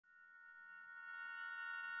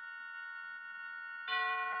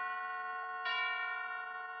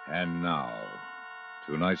And now,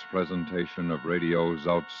 tonight's presentation of radio's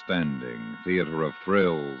outstanding theater of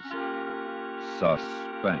thrills,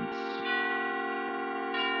 Suspense.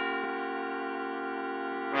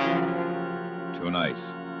 Tonight,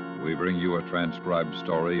 we bring you a transcribed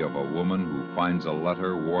story of a woman who finds a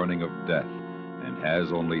letter warning of death and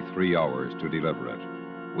has only 3 hours to deliver it.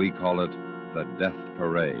 We call it The Death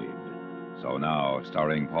Parade. So now,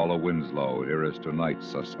 starring Paula Winslow, here is tonight's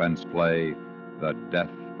suspense play, The Death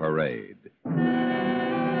Parade.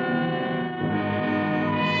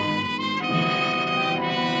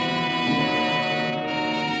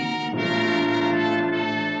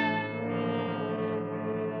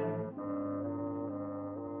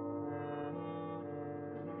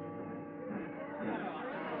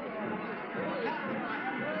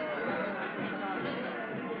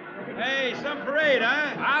 Hey, some parade,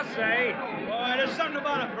 huh? I'll say. Boy, there's something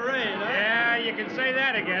about a parade, huh? Yeah, you can say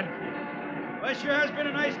that again. Well, it sure has been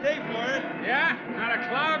a nice day for it. Yeah? Not a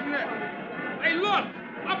cloud in it. Hey, look!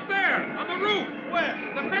 Up there, on the roof. Where?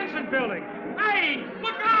 The Benson building. Hey,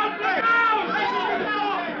 look out! Look out! Hey, she's gonna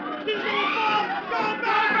fall! She's gonna fall! Go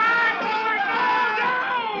back! Go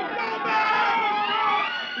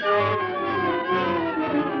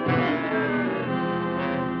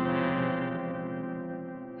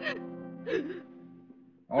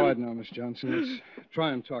All right now, Miss Johnson, let's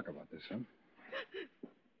try and talk about this, huh?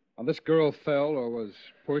 Now, this girl fell or was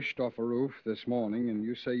pushed off a roof this morning, and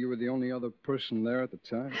you say you were the only other person there at the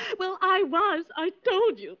time? Well, I was. I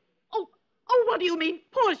told you. Oh, what do you mean,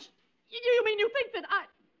 push? You mean you think that I...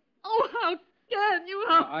 Oh, how can you?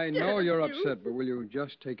 I know you're upset, but will you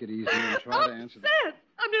just take it easy and try to answer Upset?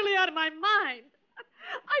 I'm nearly out of my mind.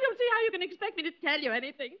 I don't see how you can expect me to tell you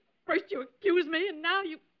anything. First you accuse me, and now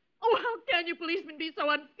you... Oh, how can you policemen be so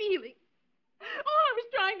unfeeling? All I was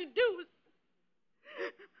trying to do was...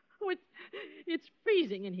 Oh, it's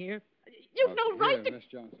freezing in here. You've no right to... Miss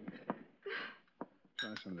Johnson.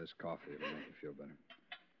 Try some of this coffee. It'll make you feel better.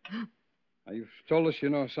 Now, you've told us you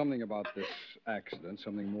know something about this accident,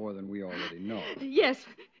 something more than we already know. Yes,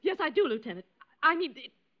 I do, Lieutenant. I mean,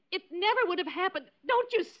 it never would have happened.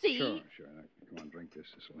 Don't you see? Sure. Now, come on, drink this.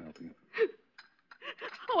 This will help you.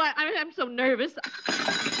 Oh, I'm so nervous.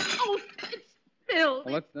 Oh, it's spilled.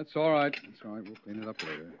 Well, that's all right. That's all right. We'll clean it up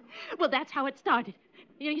later. Well, that's how it started.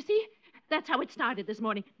 You see? That's how it started this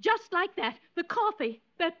morning. Just like that. The coffee.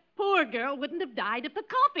 That poor girl wouldn't have died if the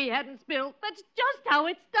coffee hadn't spilled. That's just how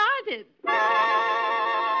it started.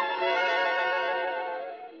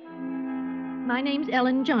 My name's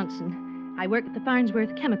Ellen Johnson. I work at the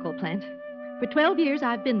Farnsworth Chemical Plant. For 12 years,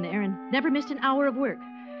 I've been there and never missed an hour of work.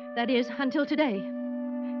 That is, until today.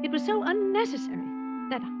 It was so unnecessary.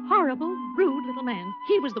 That horrible, rude little man.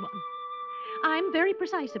 He was the one. I'm very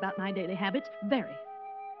precise about my daily habits. Very.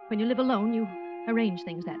 When you live alone, you arrange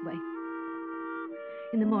things that way.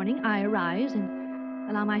 In the morning, I arise and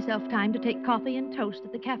allow myself time to take coffee and toast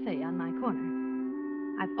at the cafe on my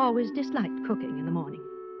corner. I've always disliked cooking in the morning.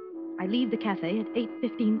 I leave the cafe at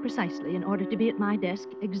 8:15 precisely in order to be at my desk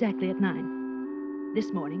exactly at 9.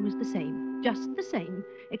 This morning was the same, just the same,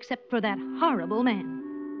 except for that horrible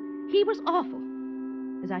man. He was awful.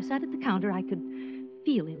 As I sat at the counter, I could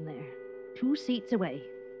feel him there, 2 seats away,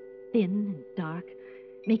 thin and dark,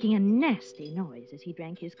 making a nasty noise as he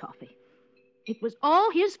drank his coffee. It was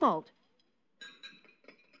all his fault.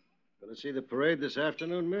 Gonna see the parade this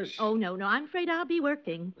afternoon, miss? Oh, no, I'm afraid I'll be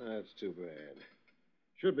working. That's too bad.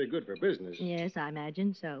 Should be good for business. Yes, I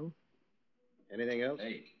imagine so. Anything else?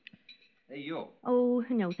 Hey, you. Oh,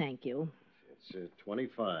 no, thank you. It's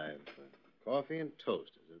 25. Coffee and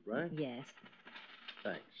toast, is it right? Yes.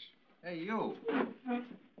 Thanks. Hey, you.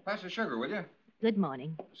 Pass the sugar, will you? Good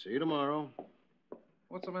morning. See you tomorrow.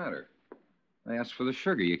 What's the matter? I asked for the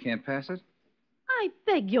sugar. You can't pass it? I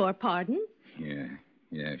beg your pardon.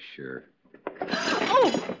 Yeah, sure.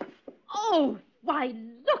 Oh, why,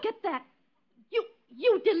 look at that.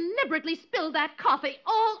 You deliberately spilled that coffee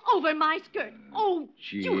all over my skirt. Oh,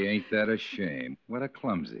 Gee, ain't that a shame? What a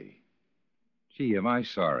clumsy. Gee, am I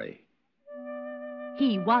sorry.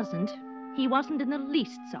 He wasn't. He wasn't in the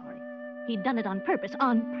least sorry. He'd done it on purpose.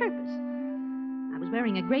 On purpose. I was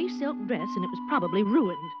wearing a gray silk dress, and it was probably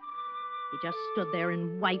ruined. He just stood there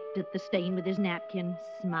and wiped at the stain with his napkin,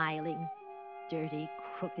 smiling. Dirty,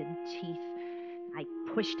 crooked teeth. I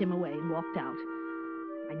pushed him away and walked out.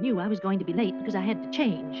 I knew I was going to be late because I had to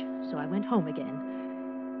change, so I went home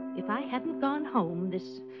again. If I hadn't gone home,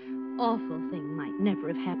 this awful thing might never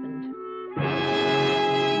have happened.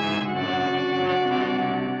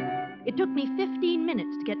 It took me 15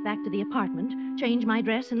 minutes to get back to the apartment, change my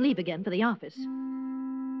dress, and leave again for the office.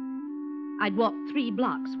 I'd walked 3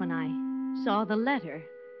 blocks when I saw the letter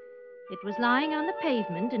It was lying on the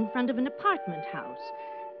pavement in front of an apartment house.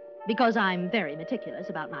 Because I'm very meticulous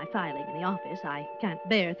about my filing in the office, I can't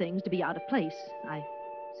bear things to be out of place. I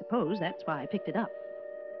suppose that's why I picked it up.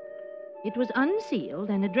 It was unsealed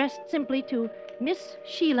and addressed simply to Miss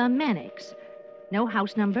Sheila Mannix. No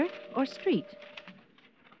house number or street.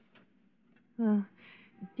 Oh,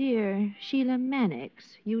 dear Sheila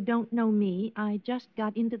Mannix, you don't know me. I just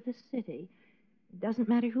got into the city. It doesn't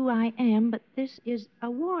matter who I am, but this is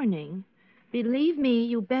a warning. Believe me,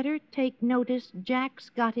 you better take notice. Jack's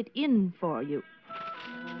got it in for you.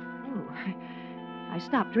 Oh, I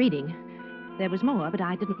stopped reading. There was more, but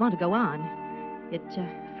I didn't want to go on. It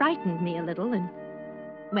frightened me a little, and,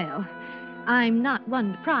 well, I'm not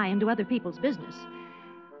one to pry into other people's business.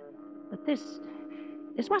 But this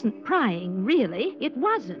wasn't prying, really. It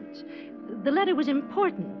wasn't. The letter was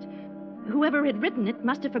important. Whoever had written it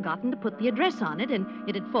must have forgotten to put the address on it, and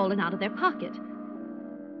it had fallen out of their pocket.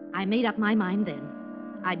 I made up my mind then.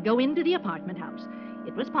 I'd go into the apartment house.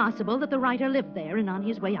 It was possible that the writer lived there and on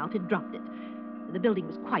his way out had dropped it. The building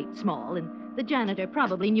was quite small, and the janitor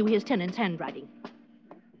probably knew his tenant's handwriting.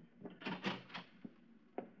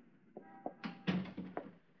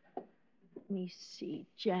 Let me see.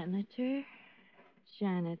 Janitor.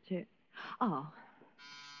 Oh.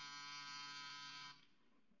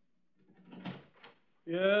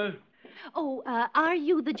 Yeah? Oh, are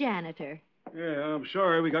you the janitor? Yeah, I'm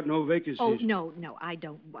sorry. We got no vacancies. Oh, no, I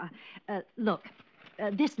don't. Look,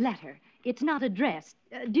 this letter, it's not addressed.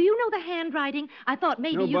 Do you know the handwriting? I thought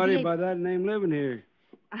maybe Nobody by that name living here.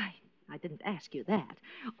 I didn't ask you that.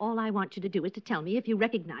 All I want you to do is to tell me if you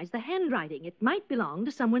recognize the handwriting. It might belong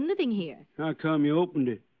to someone living here. How come you opened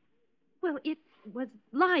it? Well, it was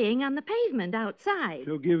lying on the pavement outside.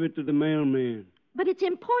 So give it to the mailman. But it's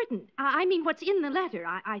important. I mean, what's in the letter.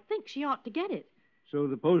 I think she ought to get it. So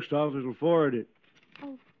the post office will forward it.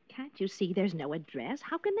 Oh, can't you see there's no address?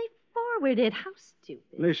 How can they forward it? How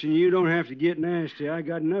stupid. Listen, you don't have to get nasty. I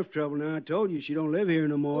got enough trouble now. I told you she don't live here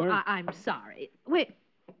no more. Oh, I'm sorry. Wait,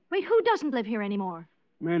 who doesn't live here anymore?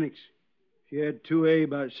 Mannix. She had 2A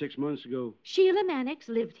about 6 months ago. Sheila Mannix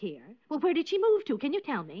lived here. Well, where did she move to? Can you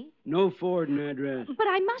tell me? No forwarding address. But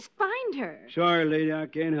I must find her. Sorry, lady, I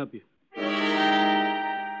can't help you.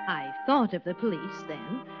 I thought of the police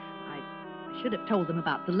then. I should have told them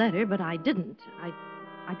about the letter, but I didn't.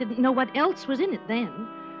 I didn't know what else was in it then.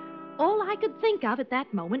 All I could think of at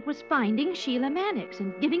that moment was finding Sheila Mannix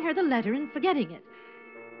and giving her the letter and forgetting it.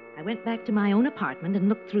 I went back to my own apartment and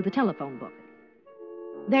looked through the telephone book.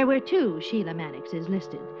 There were 2 Sheila Mannixes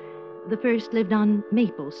listed. The first lived on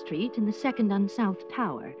Maple Street and the second on South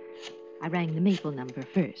Tower. I rang the Maple number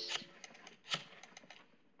first.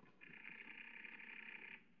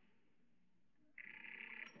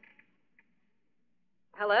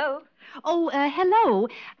 Hello? Oh, hello.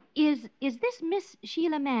 Is this Miss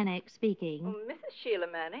Sheila Mannix speaking? Oh, Mrs. Sheila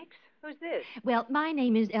Mannix? Who's this? Well, my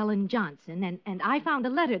name is Ellen Johnson, and I found a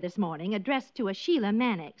letter this morning addressed to a Sheila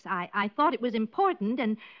Mannix. I thought it was important,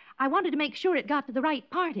 and I wanted to make sure it got to the right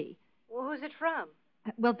party. Well, who's it from?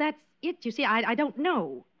 Well, that's it. You see, I don't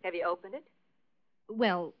know. Have you opened it?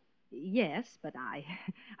 Well, yes, but I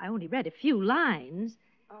only read a few lines.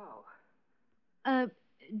 Oh.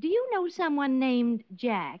 Do you know someone named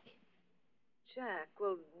Jack? Jack?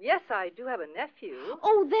 Well, yes, I do have a nephew.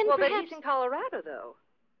 Oh, then well, perhaps... but he's in Colorado, though.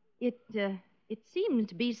 It seems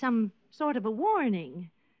to be some sort of a warning.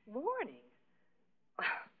 Warning?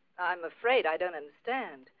 I'm afraid I don't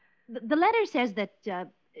understand. The letter says that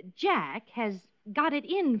Jack has got it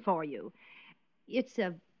in for you. It's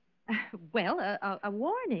a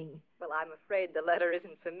warning. Well, I'm afraid the letter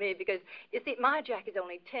isn't for me because, you see, my Jack is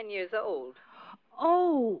only 10 years old.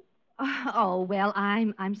 Oh, well,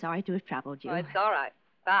 I'm sorry to have troubled you. Oh, it's all right.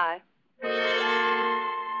 Bye.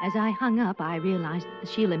 As I hung up, I realized that the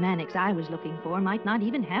Sheila Mannix I was looking for might not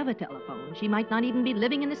even have a telephone. She might not even be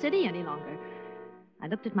living in the city any longer. I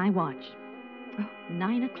looked at my watch.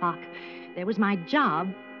 9 o'clock. There was my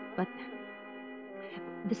job, but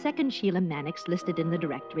the second Sheila Mannix listed in the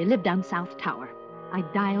directory lived on South Tower. I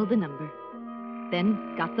dialed the number,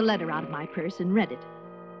 then got the letter out of my purse and read it.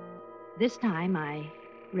 This time, I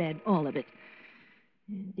read all of it.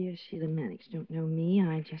 Dear Sheila Mannix, don't know me.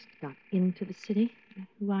 I just got into the city.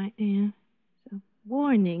 Who I am. So,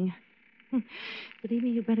 warning. Believe me,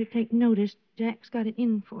 you better take notice. Jack's got it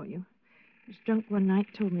in for you. He was drunk one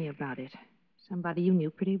night, told me about it. Somebody you knew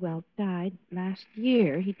pretty well died last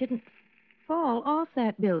year. He didn't fall off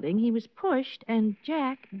that building. He was pushed, and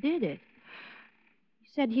Jack did it. He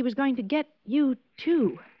said he was going to get you,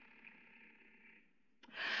 too.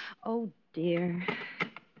 Oh, dear.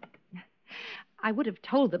 I would have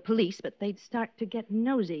told the police, but they'd start to get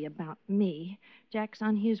nosy about me. Jack's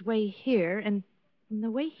on his way here, and from the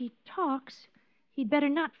way he talks, he'd better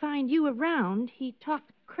not find you around. He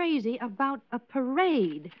talked crazy about a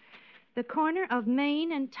parade. The corner of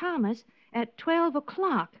Main and Thomas at 12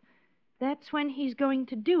 o'clock. That's when he's going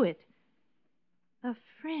to do it. A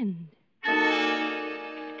friend.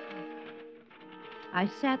 I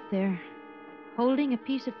sat there, holding a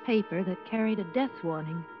piece of paper that carried a death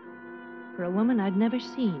warning for a woman I'd never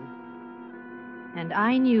seen. And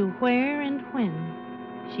I knew where and when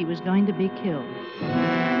she was going to be killed.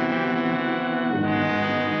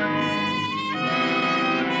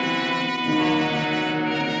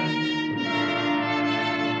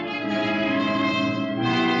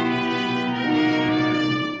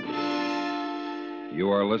 You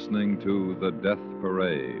are listening to The Death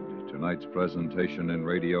Parade, tonight's presentation in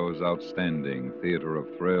radio's outstanding theater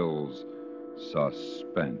of thrills,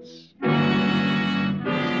 Suspense.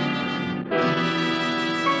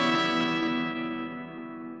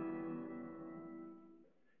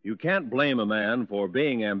 You can't blame a man for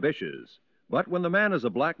being ambitious, but when the man is a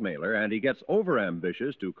blackmailer and he gets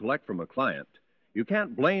overambitious to collect from a client, you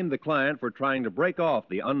can't blame the client for trying to break off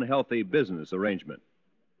the unhealthy business arrangement.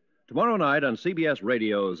 Tomorrow night on CBS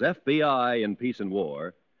Radio's FBI in Peace and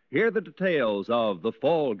War, hear the details of The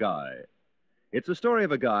Fall Guy. It's a story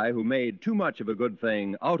of a guy who made too much of a good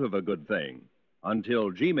thing out of a good thing until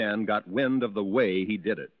G-Men got wind of the way he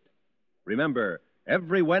did it. Remember,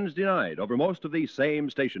 every Wednesday night over most of these same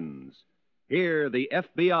stations, hear the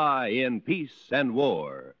FBI in Peace and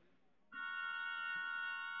War.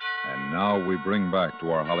 And now we bring back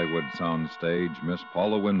to our Hollywood soundstage Miss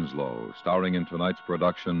Paula Winslow, starring in tonight's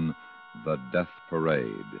production, The Death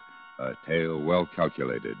Parade, a tale well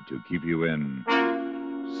calculated to keep you in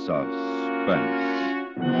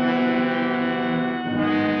suspense.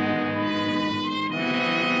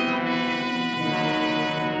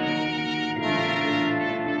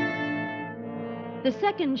 The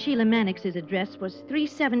second Sheila Mannix's address was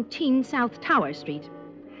 317 South Tower Street.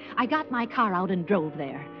 I got my car out and drove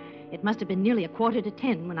there. It must have been nearly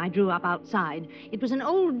 9:45 when I drew up outside. It was an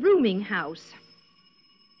old rooming house.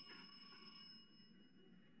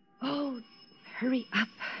 Oh, hurry up.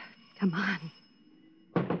 Come on.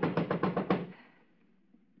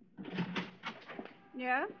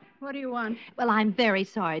 Yeah? What do you want? Well, I'm very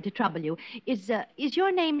sorry to trouble you. Is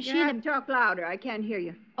your name You Sheila... have to talk louder. I can't hear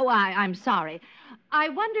you. Oh, I'm sorry. I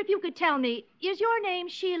wonder if you could tell me, is your name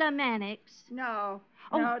Sheila Mannix? No.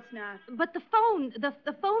 Oh, No, it's not. But the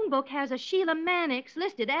phone book has a Sheila Mannix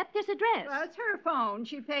listed at this address. Well, it's her phone.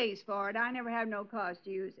 She pays for it. I never have no cause to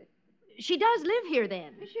use it. She does live here,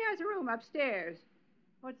 then? She has a room upstairs.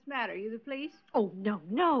 What's the matter? You the police? Oh,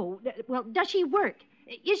 no. Well, does she work?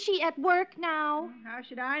 Is she at work now? How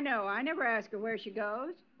should I know? I never ask her where she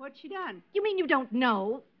goes. What's she done? You mean you don't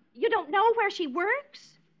know? You don't know where she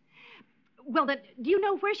works? Well, then, do you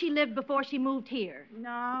know where she lived before she moved here?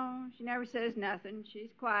 No, she never says nothing. She's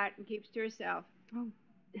quiet and keeps to herself. Oh,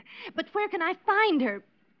 but where can I find her?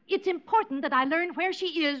 It's important that I learn where she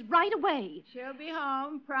is right away. She'll be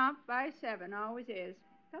home prompt by 7, always is.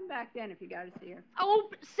 Come back then if you got to see her. Oh,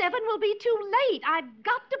 7 will be too late. I've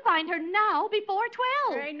got to find her now before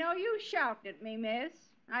 12. There ain't no use shouting at me, miss.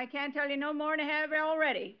 I can't tell you no more than I have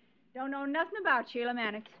already. Don't know nothing about Sheila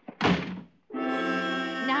Mannix.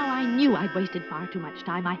 Now I knew I'd wasted far too much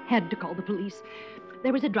time. I had to call the police.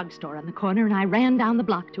 There was a drugstore on the corner, and I ran down the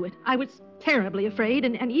block to it. I was terribly afraid,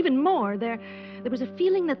 and even more, there was a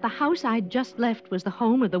feeling that the house I'd just left was the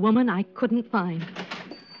home of the woman I couldn't find.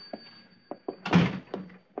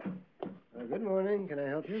 Good morning. Can I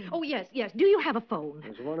help you? Oh, yes. Do you have a phone?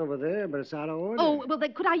 There's one over there, but it's out of order. Oh, well,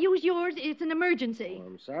 then could I use yours? It's an emergency. Oh,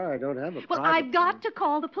 I'm sorry, I don't have a Well, private I've got phone. to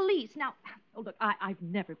call the police. Now, look, I've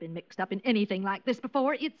never been mixed up in anything like this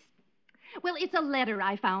before. It's a letter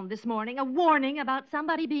I found this morning, a warning about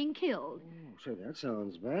somebody being killed. Oh, say, that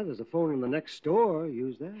sounds bad. There's a phone in the next store.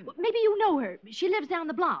 Use that. Well, maybe you know her. She lives down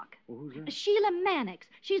the block. Well, who's that? Sheila Mannix.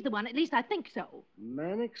 She's the one. At least I think so.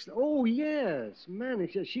 Mannix? Oh, yes.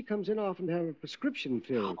 Mannix. Yes, she comes in often to have a prescription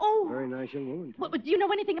filled. Oh. Very nice young woman. Well, but do you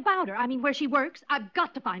know anything about her? I mean, where she works? I've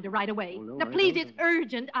got to find her right away. Oh, no, now, I please, don't. it's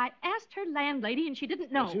urgent. I asked her landlady, and she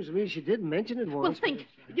didn't know. Well, seems to me she did mention it once. Well, think.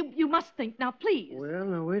 You must think. Now, please. Well,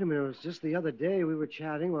 now, wait a minute. It was just the other day we were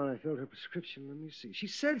chatting while I filled her prescription. Let me see. She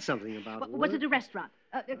said something about Was it a restaurant?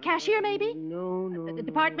 A cashier, maybe? No. A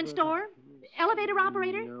department store? Elevator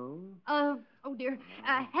operator? No. Oh, dear.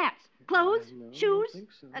 Hats, clothes, No, I shoes, don't think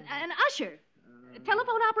so. an usher.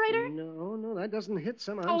 Telephone operator? No, that doesn't hit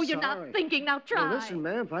some. I'm Oh, you're sorry. not thinking. Now try. Well, listen,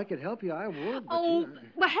 ma'am, if I could help you, I would. But Oh,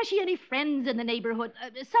 well, has she any friends in the neighborhood?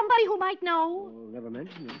 Somebody who might know? Oh, never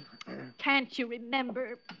mentioned it. Can't you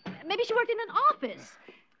remember? Maybe she worked in an office.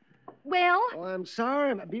 Well? Oh, I'm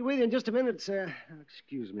sorry. I'll be with you in just a minute, sir.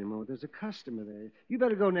 Excuse me a moment. There's a customer there. You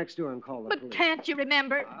better go next door and call the police. But can't you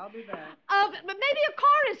remember? I'll be back. Maybe a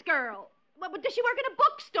chorus girl. Well, but does she work in a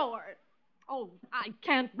bookstore? Oh, I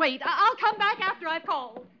can't wait. I'll come back after I've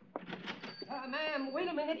called. Ma'am, wait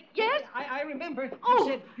a minute. Yes? I remember.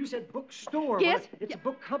 Oh. You said bookstore. Yes? Well, it's a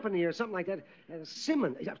book company or something like that.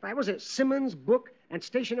 Simmons. That was it. Simmons Book and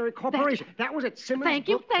Stationery Corporation. That was it. Simmons Thank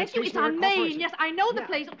you. Book and It's Stationery on Main. Corporation. Yes, I know the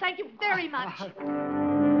place. Thank you very much.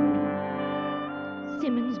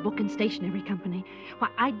 Simmons Book and Stationery Company. Why,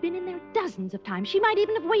 I'd been in there dozens of times. She might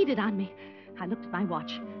even have waited on me. I looked at my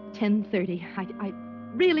watch. 10:30. I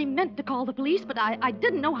really meant to call the police, but I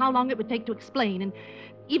didn't know how long it would take to explain, and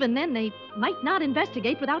even then they might not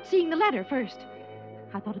investigate without seeing the letter first.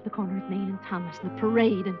 I thought of the corner of Main and Thomas, and the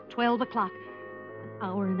parade, and 12 o'clock. An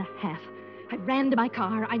hour and a half. I ran to my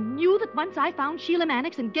car. I knew that once I found Sheila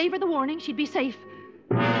Mannix and gave her the warning, she'd be safe.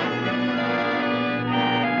 There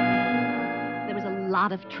was a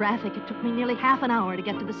lot of traffic. It took me nearly half an hour to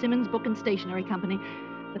get to the Simmons Book and Stationery Company.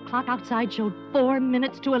 The clock outside showed 4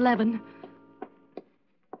 minutes to 11.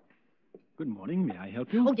 Good morning. May I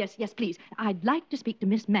help you? Oh, yes, please. I'd like to speak to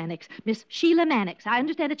Miss Mannix, Miss Sheila Mannix. I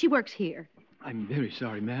understand that she works here. I'm very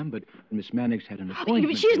sorry, ma'am, but Miss Mannix had an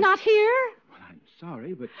appointment. She's not here? Well, I'm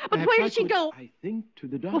sorry, but... But where did she go? I think to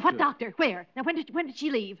the doctor. Well, what doctor? Where? Now, when did she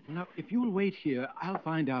leave? Now, if you'll wait here, I'll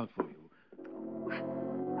find out for you.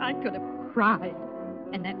 I could have cried.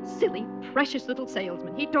 And that silly, precious little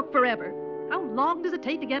salesman, he took forever. How long does it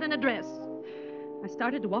take to get an address? I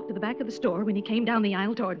started to walk to the back of the store when he came down the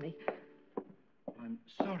aisle toward me. I'm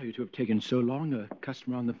sorry to have taken so long. A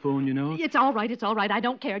customer on the phone, you know. It's all right. I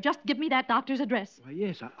don't care. Just give me that doctor's address. Why,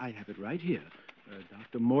 yes, I have it right here.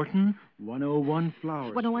 Dr. Morton, 101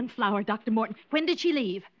 Flower. 101 Flower, Dr. Morton. When did she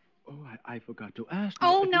leave? Oh, I forgot to ask.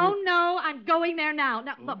 Oh, no. I'm going there now.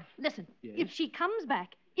 Now, look, listen. Yes? If she comes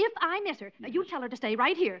back, if I miss her, you tell her to stay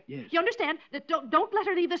right here. Yes. You understand? That don't let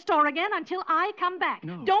her leave the store again until I come back.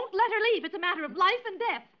 No. Don't let her leave. It's a matter of life and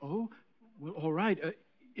death. Oh, well, all right.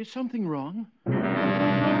 Is something wrong?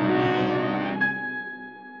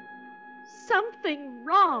 Something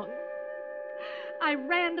wrong. I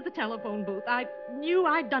ran to the telephone booth. I knew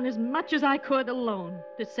I'd done as much as I could alone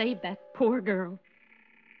to save that poor girl.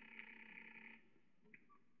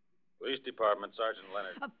 Police Department, Sergeant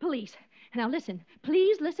Leonard. Police. Now listen.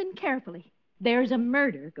 Please listen carefully. There's a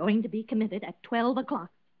murder going to be committed at 12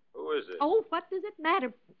 o'clock. Who is it? Oh, what does it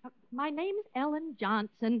matter? My name's Ellen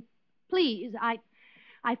Johnson. Please,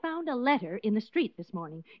 I found a letter in the street this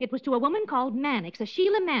morning. It was to a woman called Mannix, a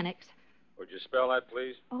Sheila Mannix. Would you spell that,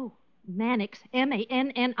 please? Oh, Mannix,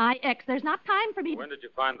 Mannix. There's not time for me to... When did you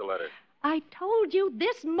find the letter? I told you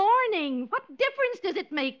this morning. What difference does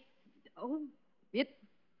it make? Oh, it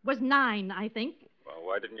was 9, I think. Well,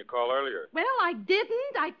 why didn't you call earlier? Well, I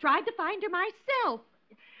didn't. I tried to find her myself.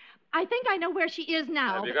 I think I know where she is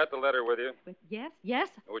now. Have you got the letter with you? But yes.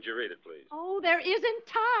 Would you read it, please? Oh, there isn't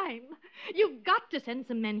time. You've got to send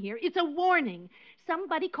some men here. It's a warning.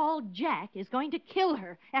 Somebody called Jack is going to kill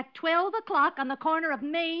her at 12 o'clock on the corner of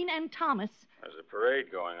Main and Thomas. There's a parade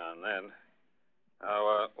going on then.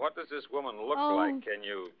 Now, what does this woman look like? Can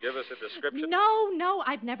you give us a description? No.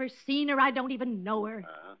 I've never seen her. I don't even know her.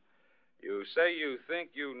 You say you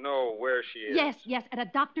think you know where she is? Yes, at a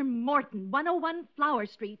Dr. Morton, 101 Flower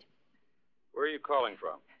Street. Where are you calling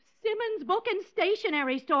from? Simmons Book and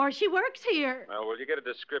Stationery Store. She works here. Well, will you get a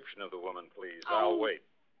description of the woman, please? I'll wait.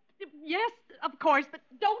 Yes, of course, but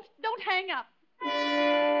don't hang up.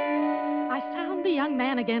 I found the young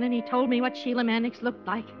man again, and he told me what Sheila Mannix looked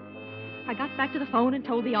like. I got back to the phone and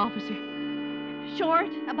told the officer.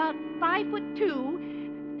 Short, about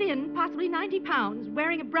 5'2", thin, possibly 90 pounds,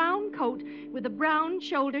 wearing a brown coat with a brown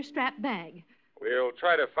shoulder strap bag. We'll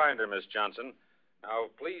try to find her, Miss Johnson. Now,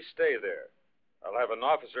 please stay there. I'll have an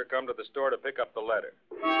officer come to the store to pick up the letter.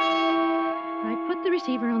 I put the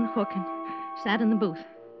receiver on the hook and sat in the booth.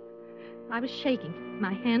 I was shaking.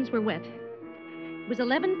 My hands were wet. It was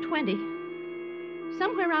 11:20.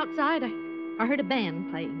 Somewhere outside, I heard a band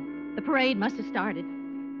playing. The parade must have started.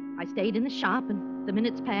 I stayed in the shop, and the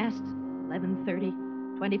minutes passed. 11:30,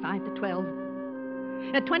 25 to 12.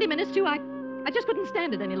 At 20 minutes to, I just couldn't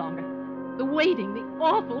stand it any longer. The waiting, the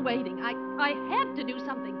awful waiting. I had to do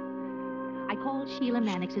something. I called Sheila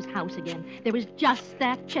Mannix's house again. There was just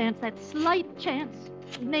that chance, that slight chance.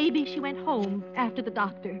 Maybe she went home after the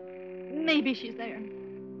doctor. Maybe she's there.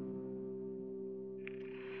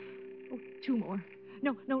 Oh, 2 more.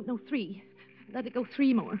 No, 3. Let it go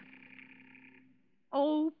 3 more.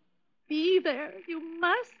 Oh, be there. You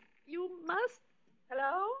must.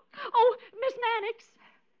 Hello? Oh, Miss Mannix.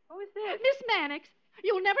 Who is this? Miss Mannix.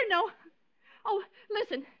 You'll never know. Oh,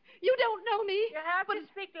 listen. You don't know me. You have to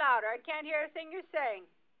speak louder. I can't hear a thing you're saying.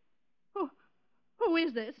 Who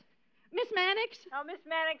is this? Miss Mannix? No, Miss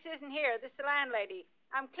Mannix isn't here. This is the landlady.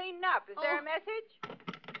 I'm cleaning up. Is there a message?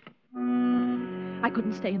 I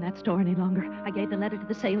couldn't stay in that store any longer. I gave the letter to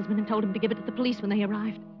the salesman and told him to give it to the police when they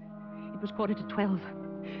arrived. It was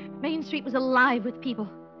 11:45. Main Street was alive with people.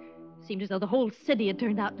 Seemed as though the whole city had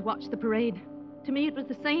turned out to watch the parade. To me, it was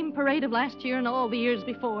the same parade of last year and all the years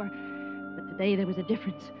before. But today there was a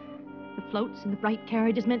difference. The floats and the bright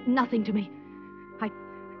carriages meant nothing to me.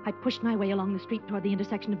 I pushed my way along the street toward the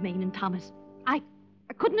intersection of Main and Thomas. I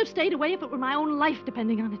couldn't have stayed away if it were my own life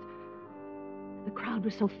depending on it. The crowd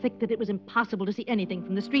was so thick that it was impossible to see anything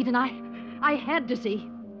from the street, and I had to see.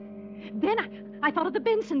 Then I thought of the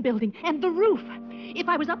Benson building and the roof. If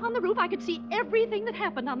I was up on the roof, I could see everything that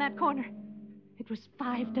happened on that corner. It was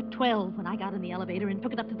 5:12 when I got in the elevator and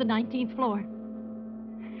took it up to the 19th floor.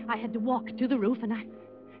 I had to walk to the roof, and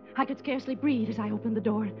I could scarcely breathe as I opened the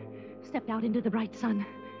door and stepped out into the bright sun.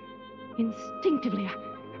 Instinctively,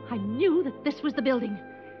 I knew that this was the building.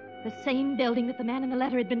 The same building that the man in the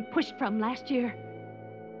letter had been pushed from last year.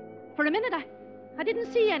 For a minute, I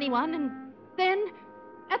didn't see anyone, and then,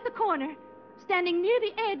 at the corner, standing near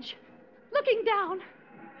the edge, looking down,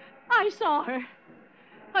 I saw her.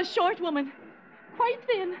 A short woman, quite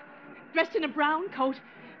thin, dressed in a brown coat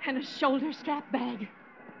and a shoulder-strap bag.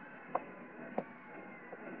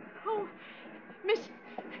 Oh, Miss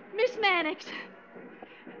Mannix.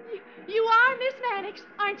 You are Miss Mannix,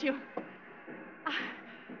 aren't you?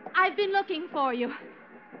 I've been looking for you.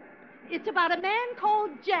 It's about a man called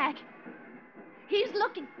Jack. He's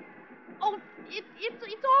looking... Oh,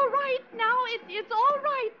 it's all right now. It's all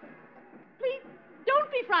right. Please,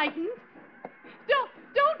 don't be frightened.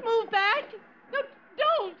 Don't move back.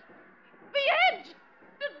 Don't. The edge.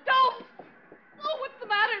 Don't. Oh, what's the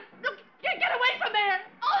matter? Look, get away from there.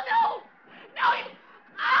 Oh, no. No, you...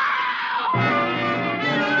 Ow!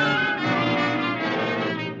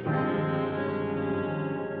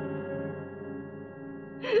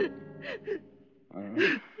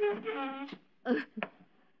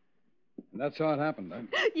 That's how it happened, huh?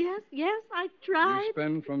 Yes, I tried. You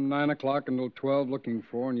spend from 9 o'clock until 12 looking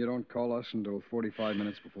for, and you don't call us until 45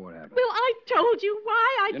 minutes before it happens. Well, I told you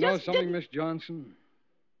why. You know something, Miss Johnson?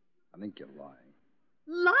 I think you're lying.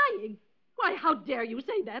 Lying? Why, how dare you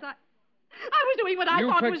say that? I was doing what I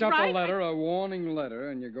thought was right. You picked up a letter, a warning letter,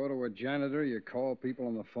 and you go to a janitor, you call people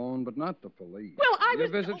on the phone, but not the police. Well, You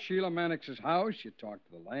visit Sheila Mannix's house, you talk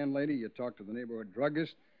to the landlady, you talk to the neighborhood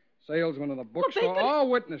druggist, salesman of the bookstore, all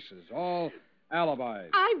witnesses, all alibis.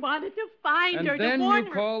 I wanted to find her, to warn her. And then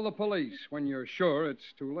you call the police when you're sure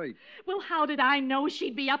it's too late. Well, how did I know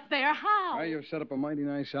she'd be up there? How? Well, you've set up a mighty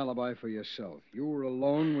nice alibi for yourself. You were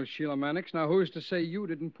alone with Sheila Mannix. Now, who's to say you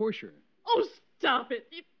didn't push her? Oh, stop it.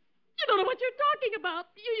 You don't know what you're talking about.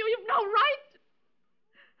 You've no right.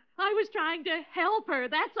 I was trying to help her,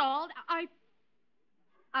 that's all.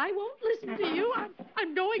 I won't listen to you.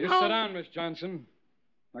 I'm going home. You sit down, Miss Johnson.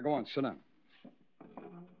 Now, go on, sit down.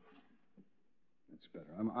 That's better.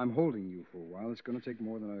 I'm holding you for a while. It's going to take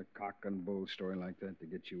more than a cock and bull story like that to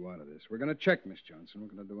get you out of this. We're going to check, Miss Johnson. We're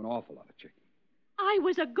going to do an awful lot of checking. I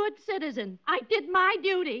was a good citizen. I did my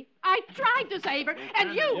duty. I tried to save her,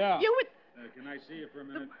 and you would... Can I see you for a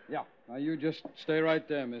minute? Yeah. Now, you just stay right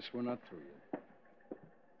there, miss. We're not through yet.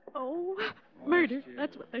 Oh, murder.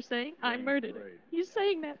 That's what they're saying. I murdered her. He's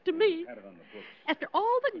saying that to me. After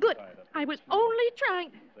all the good, I was only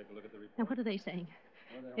trying... Now, what are they saying?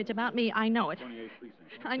 It's about me. I know it.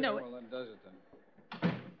 I know it. Well, that does it,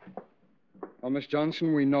 then. Well, Miss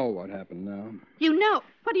Johnson, we know what happened now. You know?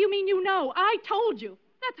 What do you mean you know? I told you.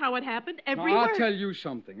 That's how it happened. Every I'll word. tell you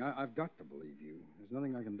something. I've got to believe you. There's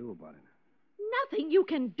nothing I can do about it. Nothing you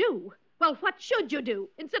can do? Well, what should you do?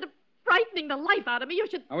 Instead of frightening the life out of me, you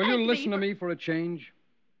should Now, will you listen to me for a change?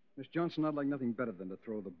 Miss Johnson, I'd like nothing better than to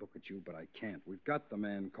throw the book at you, but I can't. We've got the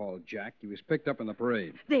man called Jack. He was picked up in the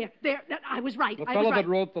parade. There. I was right. The fellow that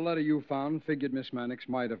wrote the letter you found figured Miss Mannix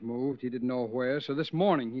might have moved. He didn't know where, so this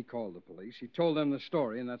morning he called the police. He told them the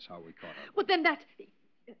story, and that's how we caught her. Well, then that...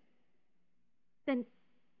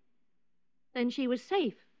 Then she was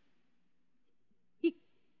safe.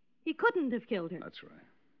 He couldn't have killed her. That's right.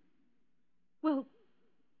 Well,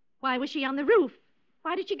 why was she on the roof?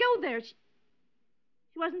 Why did she go there? She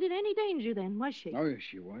wasn't in any danger then, was she? Oh, yes,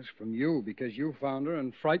 she was. From you, because you found her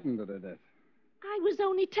and frightened her to death. I was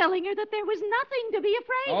only telling her that there was nothing to be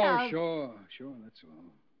afraid of. Oh, sure, that's all.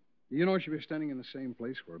 You know she was standing in the same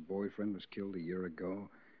place where her boyfriend was killed a year ago.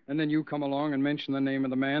 And then you come along and mention the name of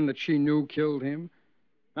the man that she knew killed him.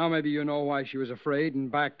 Now maybe you know why she was afraid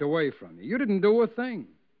and backed away from you. You didn't do a thing.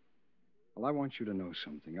 Well, I want you to know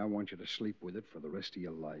something. I want you to sleep with it for the rest of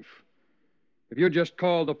your life. If you just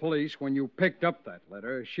called the police when you picked up that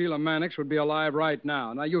letter, Sheila Mannix would be alive right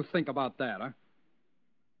now. Now, you think about that, huh?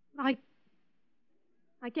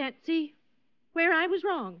 I can't see where I was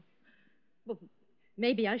wrong. Well,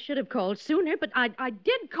 maybe I should have called sooner, but I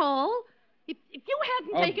did call. If you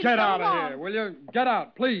hadn't taken get so out long... of here, will you? Get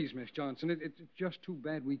out, please, Miss Johnson. It's just too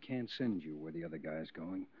bad we can't send you where the other guy's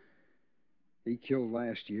going. He killed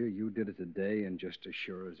last year. You did it today, and just as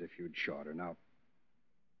sure as if you'd shot her. Now,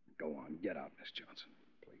 go on. Get out, Miss Johnson,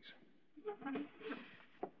 please.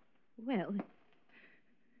 Well,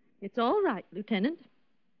 it's all right, Lieutenant.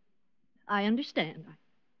 I understand.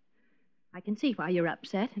 I can see why you're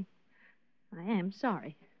upset, and I am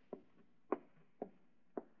sorry.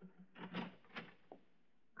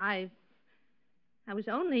 I was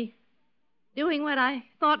only doing what I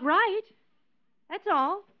thought right. That's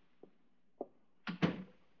all.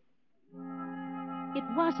 It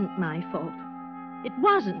wasn't my fault. It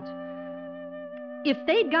wasn't. If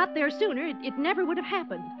they'd got there sooner, it never would have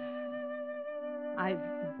happened. I've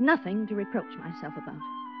nothing to reproach myself about.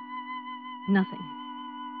 Nothing.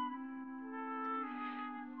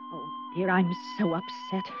 Oh, dear, I'm so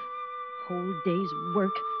upset. Whole day's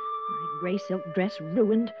work. My gray silk dress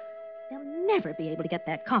ruined. They'll never be able to get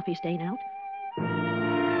that coffee stain out.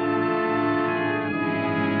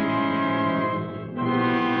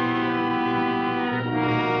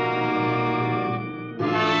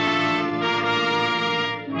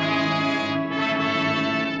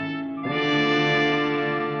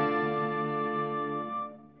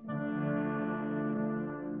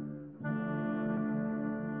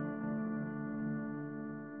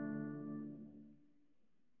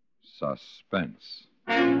 Suspense,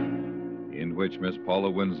 in which Miss Paula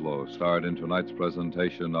Winslow starred in tonight's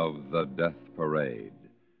presentation of The Death Parade.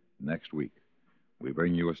 Next week, we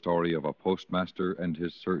bring you a story of a postmaster and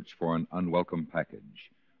his search for an unwelcome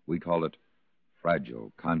package. We call it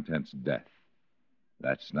Fragile Contents Death.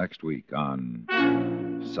 That's next week on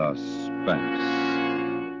Suspense.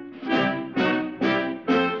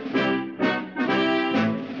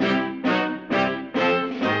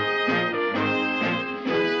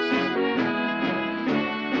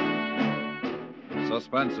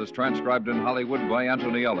 Suspense is transcribed in Hollywood by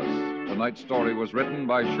Anthony Ellis. Tonight's story was written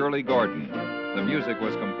by Shirley Gordon. The music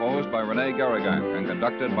was composed by Rene Garrigan and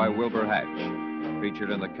conducted by Wilbur Hatch. Featured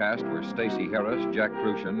in the cast were Stacey Harris, Jack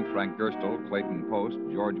Crucian, Frank Gerstle, Clayton Post,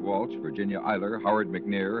 George Walsh, Virginia Eiler, Howard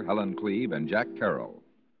McNear, Helen Cleve, and Jack Carroll.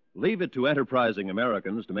 Leave it to enterprising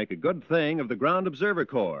Americans to make a good thing of the Ground Observer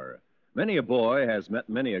Corps. Many a boy has met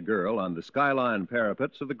many a girl on the skyline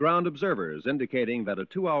parapets of the ground observers, indicating that a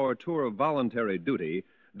 2-hour tour of voluntary duty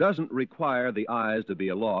doesn't require the eyes to be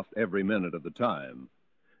aloft every minute of the time.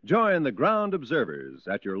 Join the ground observers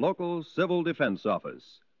at your local civil defense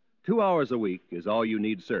office. 2 hours a week is all you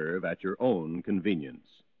need serve at your own convenience.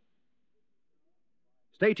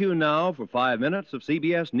 Stay tuned now for 5 minutes of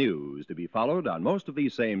CBS News, to be followed on most of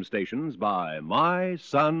these same stations by My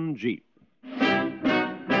Son Jeep.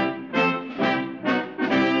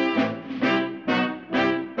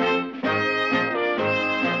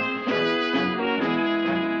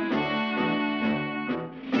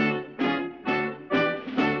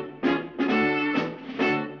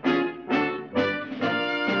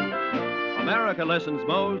 America listens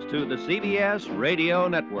most to the CBS Radio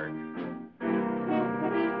Network.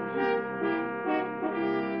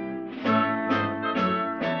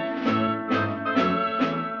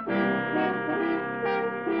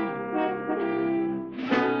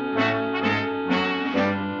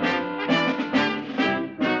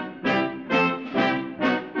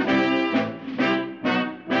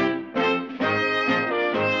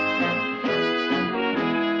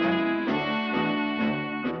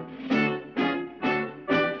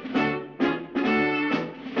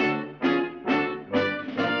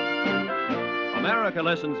 America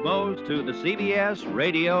listens most to the CBS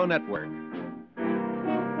Radio Network.